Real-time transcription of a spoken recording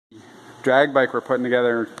drag bike we're putting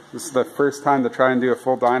together. This is the first time to try and do a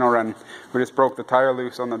full dyno run. We just broke the tire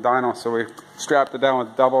loose on the dyno, so we strapped it down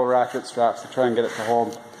with double ratchet straps to try and get it to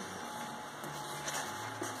hold.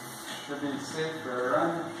 Should be safe for a run.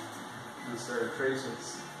 I'm going to start a trace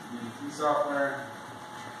with DDT software,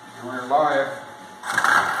 and we're live.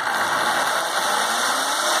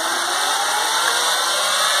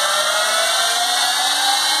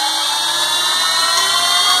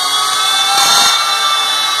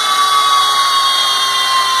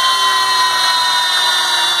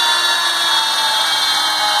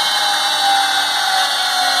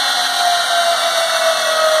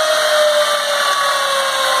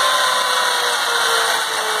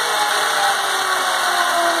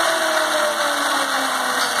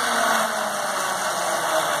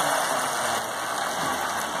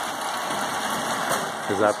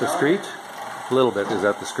 Is that the street? A little bit. Is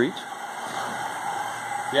that the street?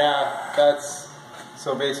 Yeah, that's,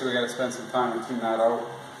 so basically we got to spend some time to tune that out.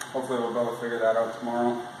 Hopefully we'll be able to figure that out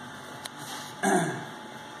tomorrow.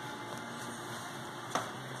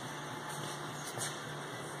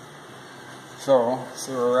 So,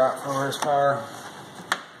 see where we're at for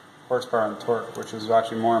horsepower and torque, which is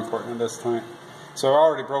actually more important at this time. So I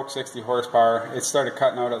already broke 60 horsepower. It started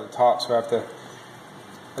cutting out at the top, so I have to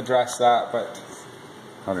address that, but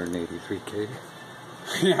 183 kg.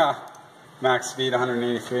 yeah, max speed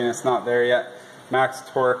 183 and it's not there yet. Max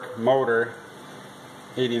torque motor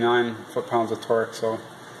 89 foot-pounds of torque, so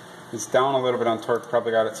it's down a little bit on torque.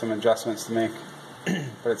 Probably got some adjustments to make,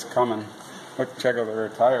 but it's coming. Look, check out the rear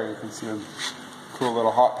tire. You can see a cool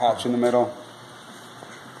little hot patch in the middle.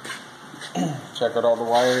 Check out all the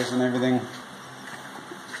wires and everything.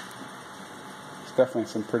 There's definitely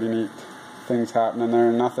some pretty neat things happening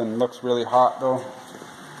there. Nothing looks really hot though.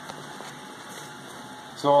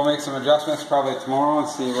 So we'll make some adjustments probably tomorrow and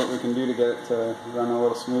see what we can do to get it to run a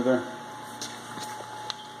little smoother.